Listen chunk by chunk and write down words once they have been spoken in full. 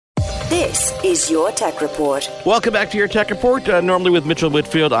This is Your Tech Report. Welcome back to Your Tech Report. Normally with Mitchell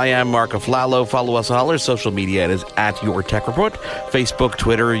Whitfield, I am Mark Aflalo. Follow us on all our social media. It is at Your Tech Report, Facebook,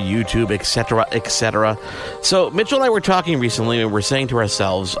 Twitter, YouTube, etc., etc. So Mitchell and I were talking recently, and we're saying to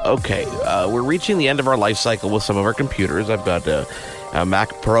ourselves, okay, we're reaching the end of our life cycle with some of our computers. I've got a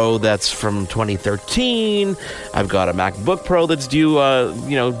Mac Pro that's from 2013. I've got a MacBook Pro that's due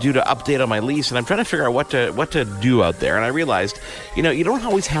to update on my lease, and I'm trying to figure out what to do out there. And I realized, you don't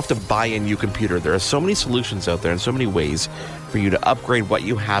always have to buy a new computer. There are so many solutions out there and so many ways for you to upgrade what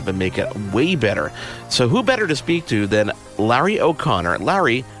you have and make it way better. So who better to speak to than Larry O'Connor?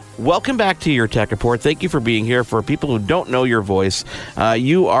 Larry, welcome back to Your Tech Report. Thank you for being here. For people who don't know your voice,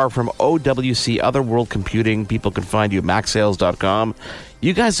 you are from OWC, Otherworld Computing. People can find you at macsales.com.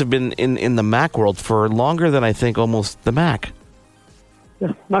 You guys have been in the Mac world for longer than I think almost the Mac.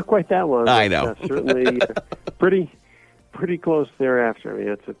 Yeah, not quite that long. I know. Certainly pretty close thereafter. I mean,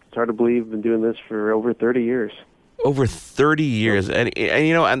 it's hard to believe I've been doing this for over 30 years. Over 30 years. And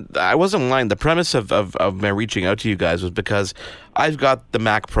I wasn't lying. The premise of my reaching out to you guys was because I've got the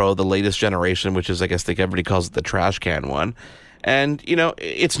Mac Pro, the latest generation, which is, I guess, everybody calls it the trash can one. And,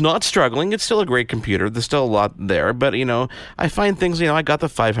 it's not struggling. It's still a great computer. There's still a lot there. But, I find things, I got the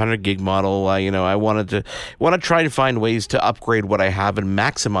 500 gig model. I want to try to find ways to upgrade what I have and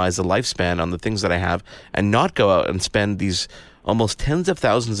maximize the lifespan on the things that I have and not go out and spend these almost tens of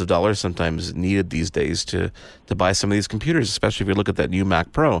thousands of dollars sometimes needed these days to buy some of these computers, especially if you look at that new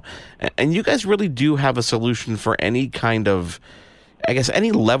Mac Pro. And you guys really do have a solution for any kind of, I guess,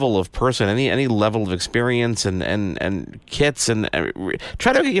 any level of person, any level of experience and kits, and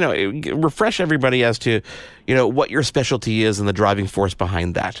try to, refresh everybody as to, what your specialty is and the driving force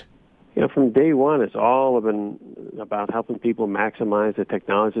behind that. From day one, it's all been about helping people maximize the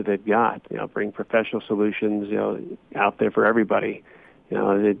technology they've got. Bring professional solutions, out there for everybody.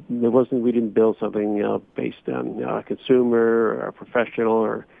 It wasn't, we didn't build something, based on a consumer or a professional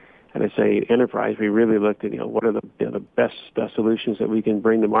or, and I say enterprise. We really looked at, what are the best solutions that we can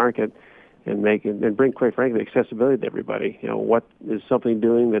bring to market and make and bring, quite frankly, accessibility to everybody. What is something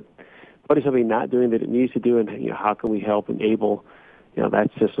doing that, what is something not doing that it needs to do, and how can we help enable that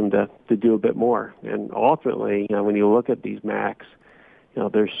system to do a bit more. And ultimately, when you look at these Macs,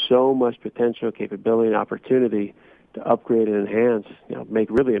 there's so much potential, capability, and opportunity to upgrade and enhance, make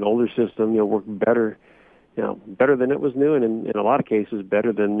really an older system, work better, better than it was new, and in a lot of cases,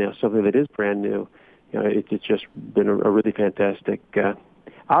 better than something that is brand new. It's just been a really fantastic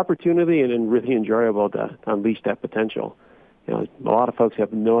opportunity and really enjoyable to unleash that potential. A lot of folks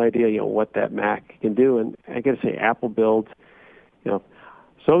have no idea, what that Mac can do, and I got to say, Apple builds.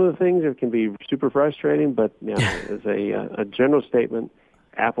 Some of the things that can be super frustrating, but as a general statement,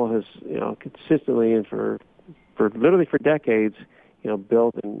 Apple has consistently and for literally for decades,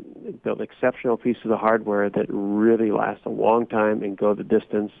 built exceptional pieces of hardware that really last a long time and go the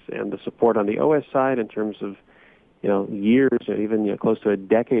distance. And the support on the OS side, in terms of years or even close to a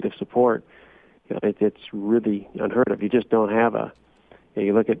decade of support, it's really unheard of. You just don't have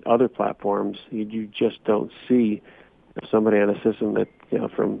you look at other platforms, you just don't see somebody on a system that,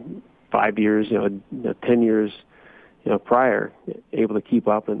 from 5 years, 10 years, prior, able to keep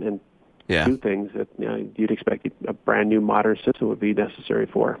up and do things that, you'd expect a brand new modern system would be necessary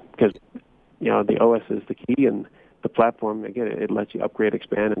for. Because, the OS is the key, and the platform, again, it lets you upgrade,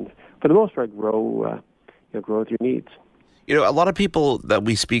 expand, and for the most part, grow with your needs. A lot of people that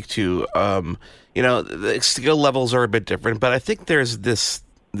we speak to, the skill levels are a bit different, but I think there's this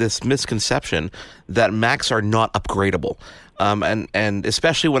misconception that Macs are not upgradable. And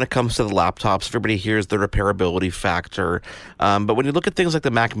especially when it comes to the laptops, everybody hears the repairability factor. But when you look at things like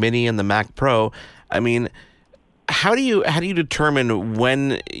the Mac Mini and the Mac Pro, I mean, how do you determine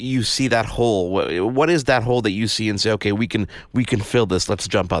when you see that hole? What is that hole that you see and say, okay, we can fill this. Let's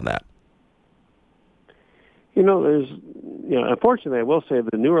jump on that. There's, unfortunately, I will say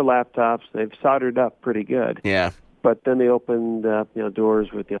the newer laptops, they've soldered up pretty good. Yeah. But then they opened,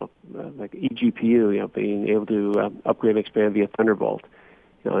 doors with, like eGPU, being able to upgrade and expand via Thunderbolt.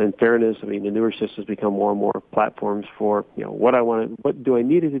 In fairness, I mean, the newer systems become more and more platforms for, what do I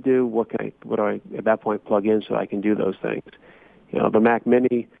need it to do? What do I at that point plug in so I can do those things? The Mac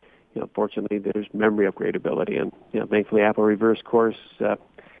Mini, fortunately, there's memory upgradability, and thankfully, Apple reverse course.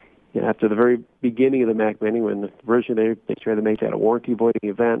 After the very beginning of the Mac Mini, when the version they tried to make that a warranty voiding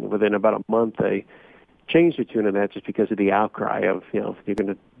event, within about a month they changed their tune on that just because of the outcry of, if you're going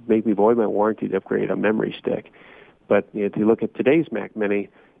to make me void my warranty to upgrade a memory stick. But if you look at today's Mac Mini,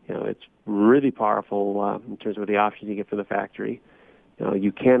 it's really powerful in terms of the options you get from the factory.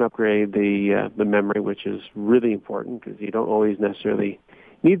 You can upgrade the memory, which is really important because you don't always necessarily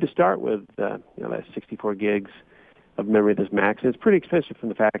need to start with that 64 gigs of memory that's max. And it's pretty expensive from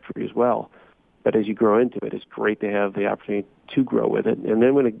the factory as well. But as you grow into it, it's great to have the opportunity to grow with it. And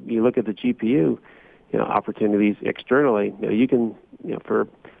then when you look at the GPU, opportunities externally, you can, for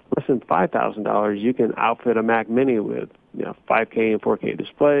less than $5,000, you can outfit a Mac Mini with, 5K and 4K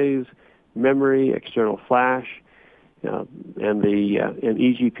displays, memory, external flash, and the an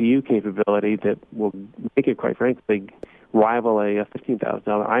eGPU capability that will make it, quite frankly, rival a $15,000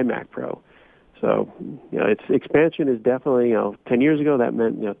 iMac Pro. So, its expansion is definitely, 10 years ago that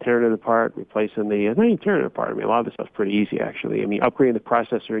meant, tearing it apart, replacing not even tearing it apart. I mean, a lot of this stuff's pretty easy, actually. I mean, upgrading the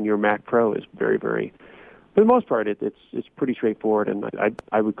processor in your Mac Pro is very, very, for the most part, it's pretty straightforward, and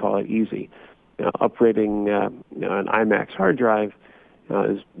I would call it easy. Upgrading an iMac's hard drive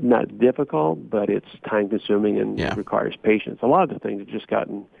is not difficult, but it's time-consuming and requires patience. A lot of the things have just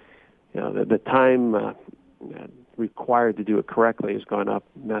gotten, the time required to do it correctly has gone up,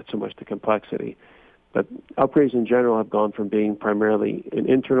 not so much the complexity. But upgrades in general have gone from being primarily an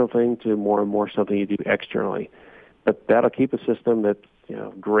internal thing to more and more something you do externally. But that'll keep a system that's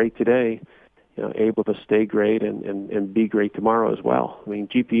great today, able to stay great and be great tomorrow as well. I mean,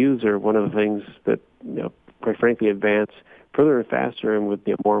 GPUs are one of the things that, quite frankly, advance further and faster and with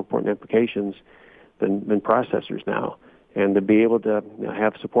more important implications than processors now. And to be able to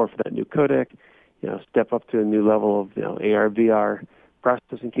have support for that new codec, step up to a new level of AR, VR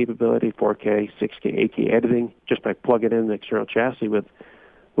processing capability, 4K, 6K, 8K editing, just by plugging in the external chassis with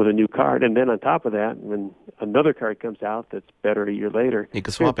a new card. And then on top of that, when another card comes out that's better a year later, you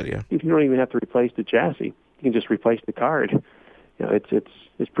can swap it, You don't even have to replace the chassis. You can just replace the card.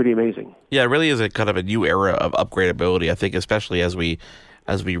 It's pretty amazing. Yeah, it really is a kind of a new era of upgradability, I think, especially as we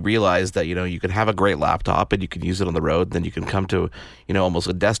realize that, you can have a great laptop and you can use it on the road. Then you can come to, almost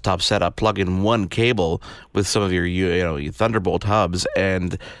a desktop setup, plug in one cable with some of your Thunderbolt hubs,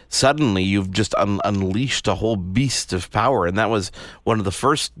 and suddenly you've just unleashed a whole beast of power. And that was one of the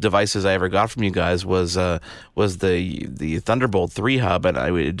first devices I ever got from you guys was the Thunderbolt 3 hub, and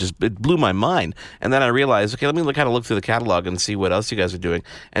it blew my mind. And then I realized, okay, let me kind of look through the catalog and see what else you guys are doing,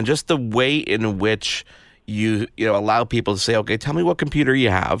 and just the way in which you allow people to say, okay, tell me what computer you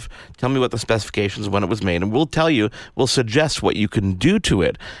have, tell me what the specifications, when it was made, and we'll suggest what you can do to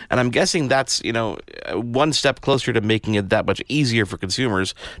it. And I'm guessing that's, one step closer to making it that much easier for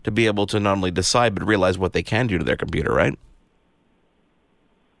consumers to be able to not only decide, but realize what they can do to their computer, right?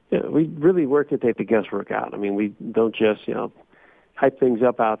 Yeah, we really work to take the guesswork out. I mean, we don't just, hype things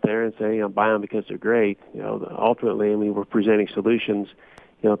up out there and say, buy them because they're great. Ultimately, we're presenting solutions.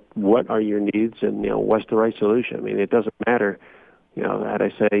 What are your needs, and what's the right solution? I mean, it doesn't matter, that I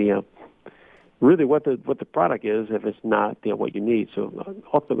say, really what the product is if it's not what you need. So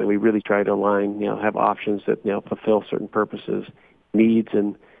ultimately, we really try to align, have options that fulfill certain purposes, needs,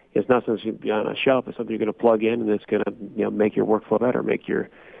 and it's not something on a shelf. It's something you're going to plug in, and it's going to make your workflow better, make your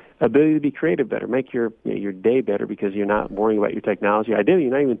ability to be creative better, make your day better because you're not worrying about your technology. Ideally,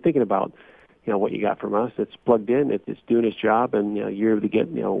 you're not even thinking about what you got from us. It's plugged in, it's doing its job, and you're able to get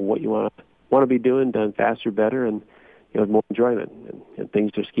what you want to be doing done faster, better, and with more enjoyment, and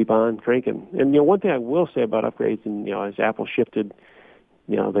things just keep on cranking. And one thing I will say about upgrades, and as Apple shifted,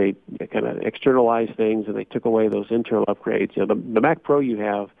 they kind of externalized things and they took away those internal upgrades. The Mac Pro you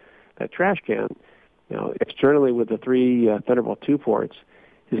have, that trash can, externally with the three Thunderbolt 2 ports,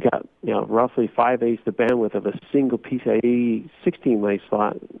 has got roughly 5/8 the bandwidth of a single PCIe 16-lane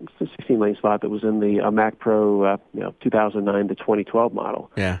slot that was in the Mac Pro 2009 to 2012 model.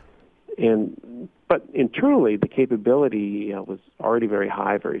 Yeah. But internally, the capability was already very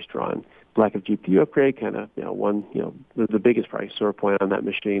high, very strong. Lack of GPU upgrade kind of the biggest price sore point on that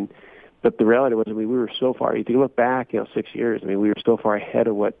machine. But the reality was, we were so far. If you look back 6 years, we were so far ahead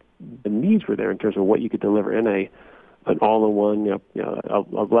of what the needs were there in terms of what you could deliver in an all-in-one,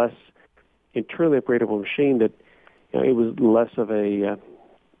 a less internally upgradable machine that it was less of a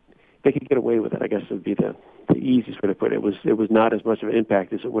they could get away with it, I guess would be the easiest way to put it. It was not as much of an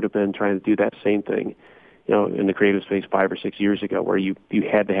impact as it would have been trying to do that same thing, in the creative space 5 or 6 years ago, where you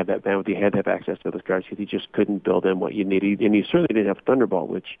had to have that bandwidth, you had to have access to those cards because you just couldn't build in what you needed, and you certainly didn't have Thunderbolt,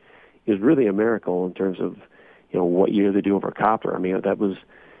 which is really a miracle in terms of what you had to do over copper. That was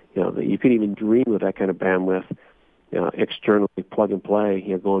you couldn't even dream of that kind of bandwidth. Externally plug and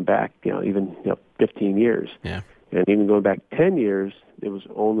play, going back, even 15 years. Yeah. And even going back 10 years, it was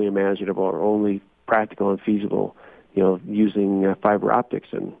only imaginable or only practical and feasible, using fiber optics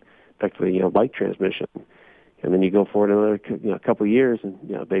and effectively, light transmission. And then you go forward another, couple of years, and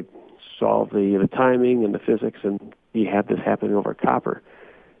they solve the timing and the physics, and you have this happening over copper.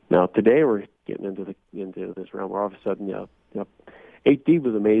 Now today we're getting into this realm where all of a sudden, HD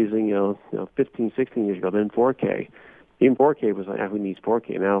was amazing, 15, 16 years ago. Then 4K. Even 4K was like, who needs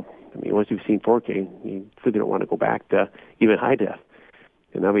 4K now? I mean, once you've seen 4K, you really don't want to go back to even high def.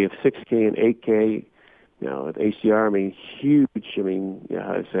 And now we have 6K and 8K. With HDR, I mean, huge. I mean,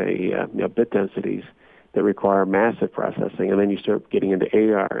 I'd say bit densities that require massive processing, and then you start getting into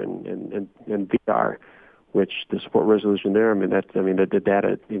AR and VR, which the support resolution there. I mean, the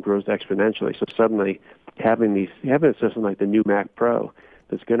data grows exponentially. So suddenly, having a system like the new Mac Pro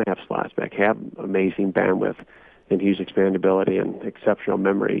that's going to have slots back, have amazing bandwidth and huge expandability and exceptional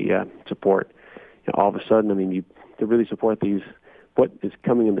memory support. All of a sudden, I mean, to really support these, what is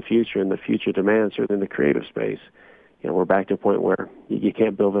coming in the future and the future demands, certainly in the creative space, we're back to a point where you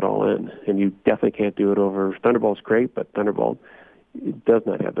can't build it all in, and you definitely can't do it over. Thunderbolt's great, but Thunderbolt does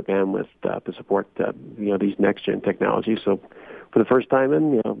not have the bandwidth to support these next gen technologies. So, for the first time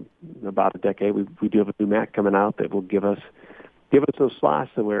in about a decade, we do have a new Mac coming out that will give us those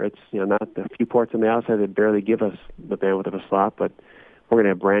slots where it's not a few ports on the outside that barely give us the bandwidth of a slot, but we're going to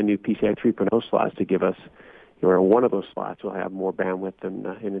have brand new PCI 3.0 slots to give us. Where one of those slots will have more bandwidth than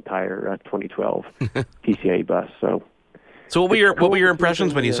an entire 2012 PCIe bus. So what were your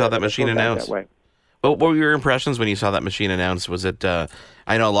impressions when you saw that machine announced? What were your impressions when you saw that machine announced? Was it? I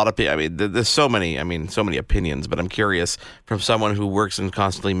know a lot of people. I mean, there's so many opinions, but I'm curious from someone who works and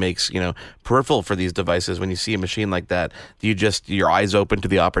constantly makes peripheral for these devices. When you see a machine like that, do you just your eyes open to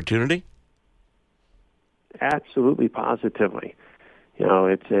the opportunity? Absolutely, positively.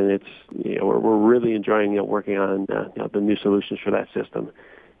 We're really enjoying working on the new solutions for that system.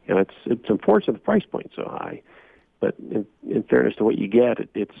 It's unfortunate the price point's so high, but in fairness to what you get,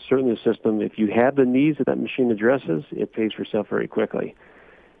 it's certainly a system. If you have the needs that machine addresses, it pays for itself very quickly.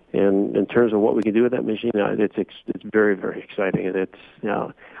 And in terms of what we can do with that machine, it's very, very exciting. And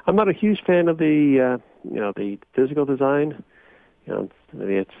I'm not a huge fan of the physical design.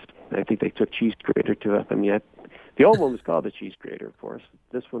 I think they took Cheese Grater to it. I mean, the old one was called the Cheese Grater, of course.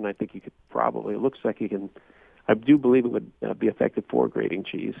 This one, I think you could probably. It looks like you can. I do believe it would be effective for grating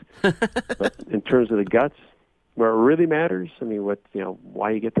cheese. But in terms of the guts, where it really matters, I mean,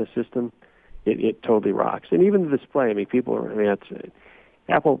 why you get this system, it totally rocks. And even the display. I mean,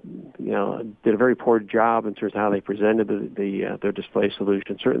 Apple, did a very poor job in terms of how they presented their display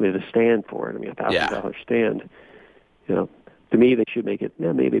solution. Certainly the stand for it. I mean, $1,000 stand. To me, they should make it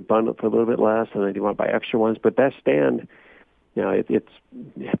maybe bundle it for a little bit less, and then you want to buy extra ones. But that stand, that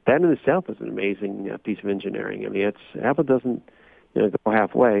in itself is an amazing piece of engineering. I mean, Apple doesn't go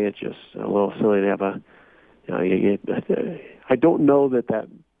halfway. It's just a little silly to have a. I don't know that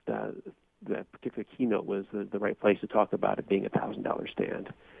particular keynote was the right place to talk about it being $1,000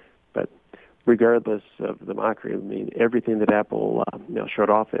 stand. But regardless of the mockery, I mean, everything that Apple showed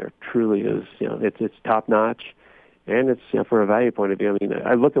off there truly is it's top notch. And it's for a value point of view. I mean,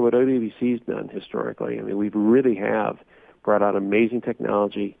 I look at what OWC's done historically. I mean, we really have brought out amazing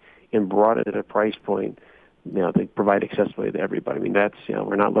technology and brought it at a price point. They provide accessibility to everybody. I mean, that's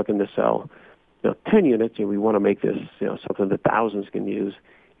we're not looking to sell 10 units. We want to make this something that thousands can use,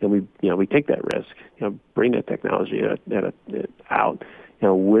 and we take that risk. Bring that technology out.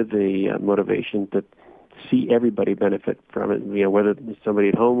 With the motivation to see everybody benefit from it. Whether it's somebody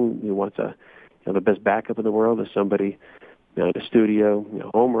at home who wants the best backup in the world is somebody in a studio,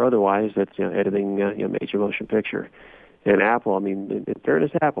 home or otherwise, that's editing major motion picture. And Apple, I mean, in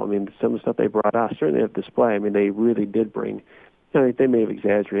fairness to Apple, I mean, some of the stuff they brought out, certainly at display, I mean, they really did bring, they may have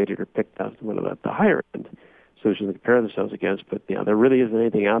exaggerated or picked out one of the higher end solutions to compare themselves against, but there really isn't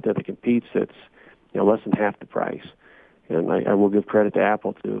anything out there that competes that's less than half the price. And I will give credit to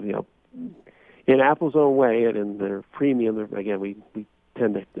Apple to in Apple's own way and in their premium. Again, we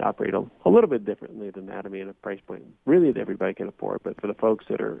tend to operate a little bit differently than that. I mean, a price point really that everybody can afford, but for the folks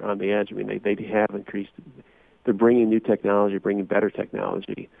that are on the edge, I mean, they have increased. They're bringing new technology, bringing better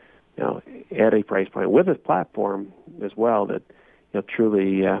technology, at a price point with a platform as well that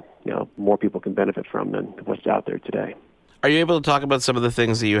truly more people can benefit from than what's out there today. Are you able to talk about some of the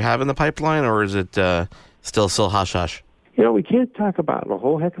things that you have in the pipeline, or is it still hush hush? We can't talk about a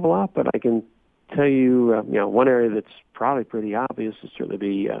whole heck of a lot, but I can tell you, one area that's probably pretty obvious would certainly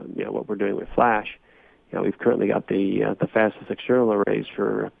be, what we're doing with Flash. We've currently got the fastest external arrays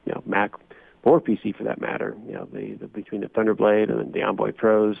for Mac or PC for that matter. Between the Thunderblade and the Envoy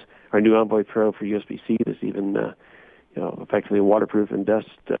Pros, our new Envoy Pro for USB-C that's even, effectively waterproof and dust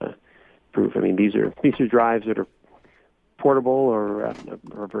proof. I mean, these are drives that are portable or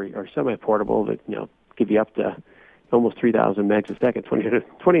semi-portable that give you up to almost 3,000 megs a second,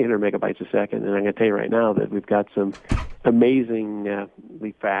 2,800 megabytes a second. And I'm going to tell you right now that we've got some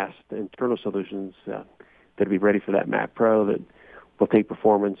amazingly fast internal solutions that'll be ready for that Mac Pro that will take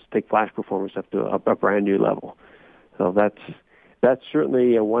flash performance up to a brand new level. So that's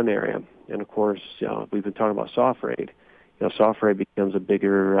certainly one area. And of course, we've been talking about soft RAID. Soft RAID becomes a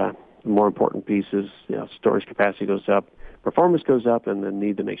bigger, more important piece as storage capacity goes up, performance goes up, and the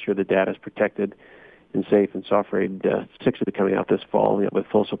need to make sure the data is protected and safe. And soft RAID 6 will be coming out this fall with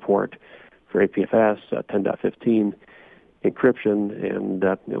full support for APFS, 10.15 encryption,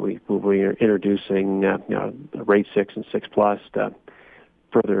 and we will be introducing RAID 6 and 6 Plus to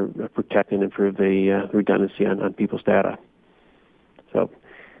further protect and improve the redundancy on people's data. So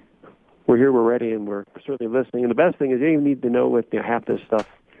we're here, we're ready, and we're certainly listening. And the best thing is you don't even need to know what half this stuff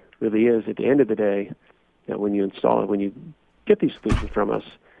really is. At the end of the day, when you install it, when you get these solutions from us,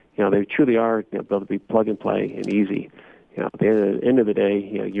 they truly are built to be plug and play and easy. At the end of the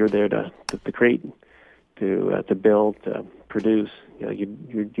day, you're there to create, to build, to produce.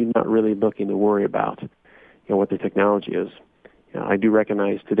 You're not really looking to worry about what the technology is. I do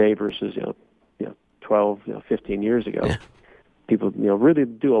recognize today versus 12, 15 years ago. Yeah. People, really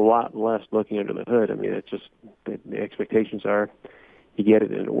do a lot less looking under the hood. I mean, it's just the expectations are you get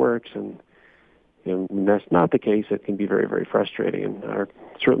it and it works, and when that's not the case, it can be very, very frustrating. And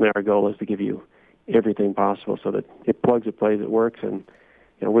certainly our goal is to give you everything possible so that it plugs, it plays, it works, and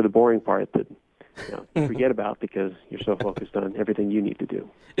we're the boring part that you forget about because you're so focused on everything you need to do.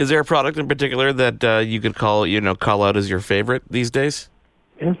 Is there a product in particular that you could call out as your favorite these days?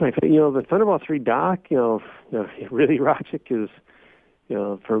 That's my favorite. The Thunderbolt 3 dock, it really rocks it because,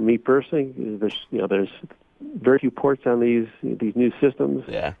 for me personally, there's very few ports on these new systems.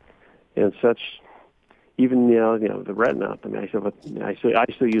 Yeah. And such. Even the Retina. I mean, I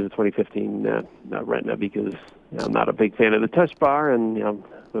still use the 2015 Retina because I'm not a big fan of the touch bar, and with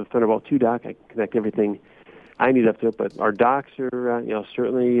the Thunderbolt 2 dock, I connect everything I need up to it. But our docks are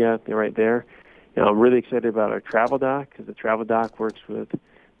certainly right there. I'm really excited about our travel dock because the travel dock works with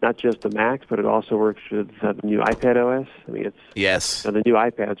not just the Macs, but it also works with the new iPad OS. I mean, the new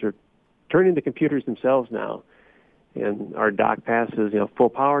iPads are turning into computers themselves now. And our dock passes, full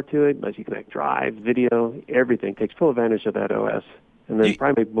power to it, lets you connect drive, video, everything, takes full advantage of that OS. And then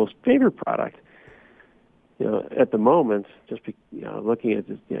probably my most favorite product, at the moment, just looking at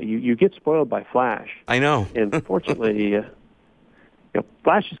this, you get spoiled by Flash. I know. And fortunately,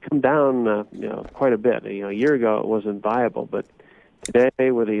 Flash has come down, quite a bit. A year ago it wasn't viable, but today,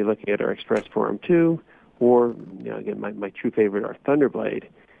 whether you're looking at our Express Forum 2 or, again, my true favorite, our Thunderblade.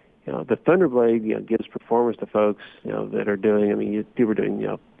 The Thunderblade gives performance to folks that are doing. I mean, people are doing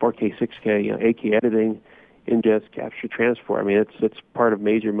 4K, 6K, 8K editing, ingest, capture, transport. I mean, it's part of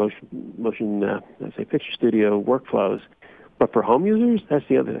major motion picture studio workflows. But for home users, that's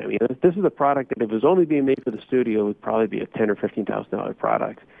the other thing. I mean, this is a product that if it was only being made for the studio, it would probably be a $10,000 or $15,000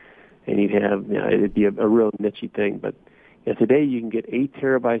 product, and you'd have it'd be a real nichey thing. But today you can get 8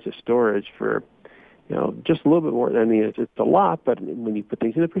 terabytes of storage for just a little bit more. I mean, it's a lot, but when you put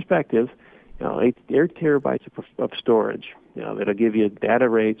things into perspective, 8 terabytes of storage, that'll give you data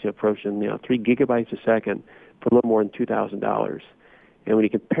rates approaching 3 gigabytes a second for a little more than $2,000. And when you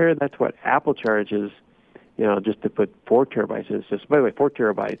compare that to what Apple charges, just to put 4 terabytes in the system. By the way, 4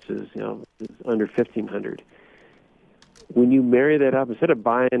 terabytes is under $1,500. When you marry that up, instead of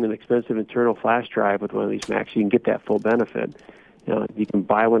buying an expensive internal flash drive with one of these Macs, you can get that full benefit. You can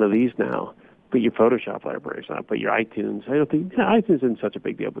buy one of these now. Put your Photoshop libraries on, put your iTunes. I don't think iTunes isn't such a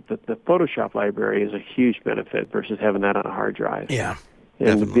big deal, but the Photoshop library is a huge benefit versus having that on a hard drive. Yeah,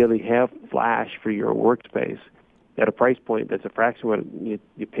 and definitely. To really have Flash for your workspace at a price point that's a fraction of what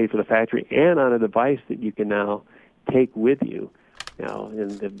you pay for the factory, and on a device that you can now take with you.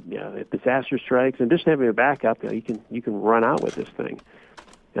 And if disaster strikes, and just having a backup, you can run out with this thing.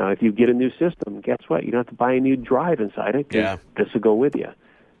 If you get a new system, guess what? You don't have to buy a new drive inside it. Yeah, this will go with you.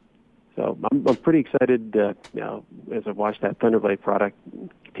 So I'm pretty excited, as I've watched that Thunderblade product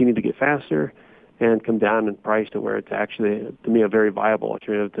continue to get faster and come down in price to where it's actually, to me, a very viable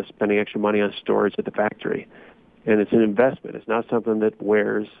alternative to spending extra money on storage at the factory. And it's an investment. It's not something that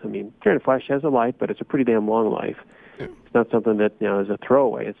wears. I mean, granted, Flash has a life, but it's a pretty damn long life. Yeah. It's not something that is a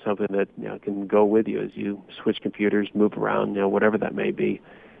throwaway. It's something that can go with you as you switch computers, move around, whatever that may be.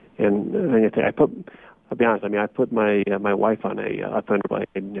 And I'll be honest. I mean, I put my wife on a Thunderblade.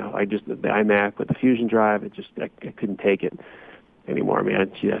 The iMac with the Fusion drive. I couldn't take it anymore. I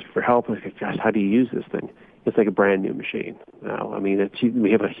mean, she asked for help. I was like, gosh, how do you use this thing? It's like a brand new machine. Now, I mean,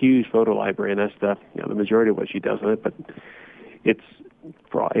 we have a huge photo library and that stuff. The majority of what she does with it, but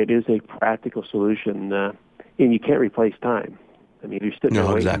it is a practical solution, and you can't replace time. I mean, you're sitting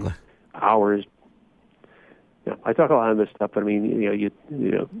there waiting hours. I talk a lot on this stuff, but I mean,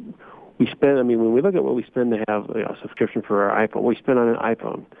 spend, when we look at what we spend to have a subscription for our iPhone, what we spend on an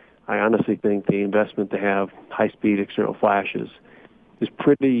iPhone, I honestly think the investment to have high-speed external flashes is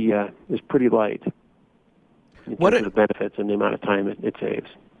pretty light in terms of the benefits and the amount of time it saves.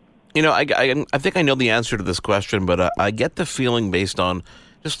 I think I know the answer to this question, but I get the feeling based on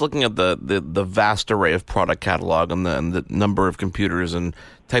just looking at the vast array of product catalog and the number of computers and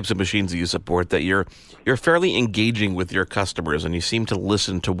types of machines that you support that you're fairly engaging with your customers and you seem to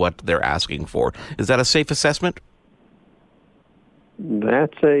listen to what they're asking for. Is that a safe assessment?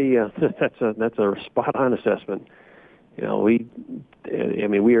 That's a spot on assessment. We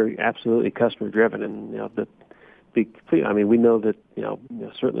are absolutely customer driven, and we know that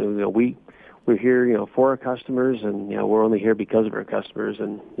certainly we're here for our customers, and we're only here because of our customers.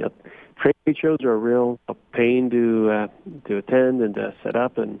 And trade shows are a real pain to attend and to set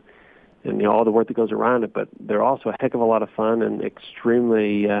up, and all the work that goes around it. But they're also a heck of a lot of fun and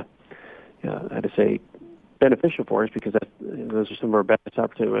extremely, I'd say, beneficial for us, because those are some of our best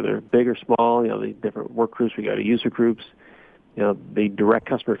opportunities, whether big or small. The different work groups we go to, user groups. The direct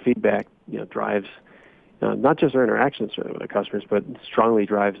customer feedback drives not just our interactions with our customers, but strongly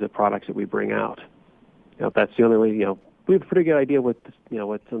drives the products that we bring out. That's the only way. We have a pretty good idea what some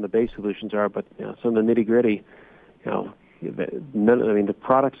of the base solutions are, but some of the nitty gritty. The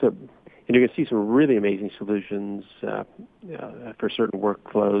products that, and you're going to see some really amazing solutions for certain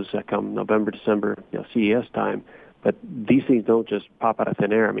workflows that come November, December, CES time. But these things don't just pop out of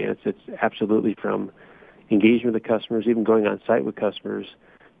thin air. It's absolutely from engagement with the customers, even going on site with customers,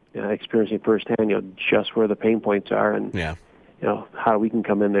 experiencing firsthand, just where the pain points are, and how we can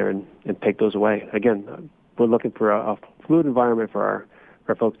come in there and take those away. Again, we're looking for a fluid environment for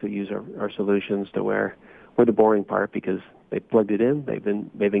our folks that use our solutions, to where we're the boring part, because they plugged it in,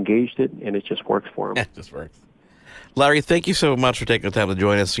 they've engaged it, and it just works for them. It just works. Larry, thank you so much for taking the time to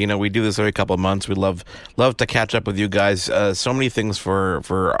join us. We do this every couple of months. We love to catch up with you guys. So many things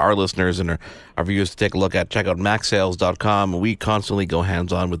for our listeners and our viewers to take a look at. Check out MacSales.com. We constantly go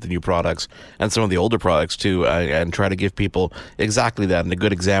hands-on with the new products and some of the older products too, and try to give people exactly that, and a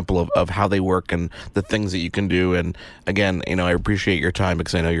good example of how they work and the things that you can do. And again, I appreciate your time,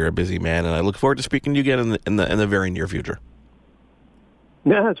 because I know you're a busy man, and I look forward to speaking to you again in the very near future.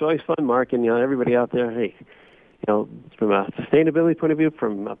 Yeah, it's always fun, Mark, and everybody out there. Hey, from a sustainability point of view,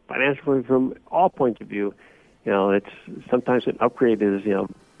 from a financial point of view, from all points of view, it's sometimes an upgrade is,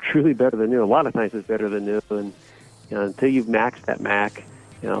 truly better than new. A lot of times it's better than new, and until you've maxed that Mac,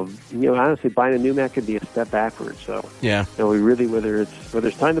 honestly, buying a new Mac could be a step backwards. So yeah, we really, whether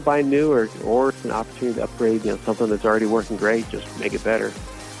it's time to buy new or it's an opportunity to upgrade, something that's already working great, just make it better.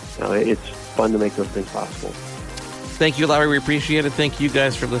 It's fun to make those things possible. Thank you, Larry. We appreciate it. Thank you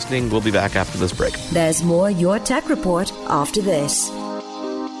guys for listening. We'll be back after this break. There's more Your Tech Report after this.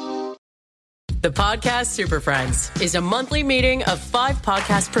 The Podcast Super Friends is a monthly meeting of 5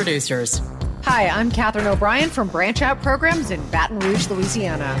 podcast producers. Hi, I'm Katherine O'Brien from Branch Out Programs in Baton Rouge,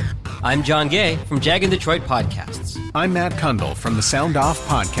 Louisiana. I'm John Gay from Jag and Detroit Podcasts. I'm Matt Kundle from the Sound Off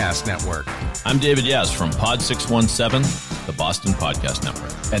Podcast Network. I'm David Yaz from Pod 617, the Boston Podcast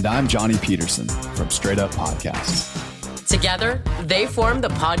Network. And I'm Johnny Peterson from Straight Up Podcasts. Together, they form the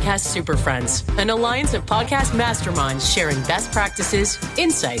Podcast Super Friends, an alliance of podcast masterminds sharing best practices,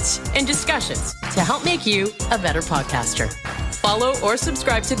 insights, and discussions to help make you a better podcaster. Follow or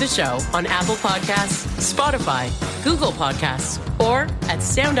subscribe to the show on Apple Podcasts, Spotify, Google Podcasts, or at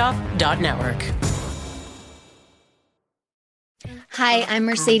soundoff.network. Hi, I'm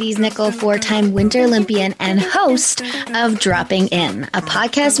Mercedes Nichol, 4-time Winter Olympian and host of Dropping In, a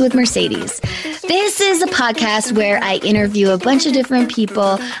podcast with Mercedes. This is a podcast where I interview a bunch of different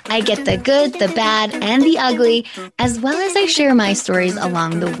people. I get the good, the bad, and the ugly, as well as I share my stories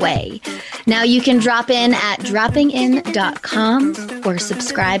along the way. Now you can drop in at droppingin.com or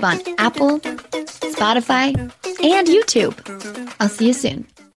subscribe on Apple, Spotify, and YouTube. I'll see you soon.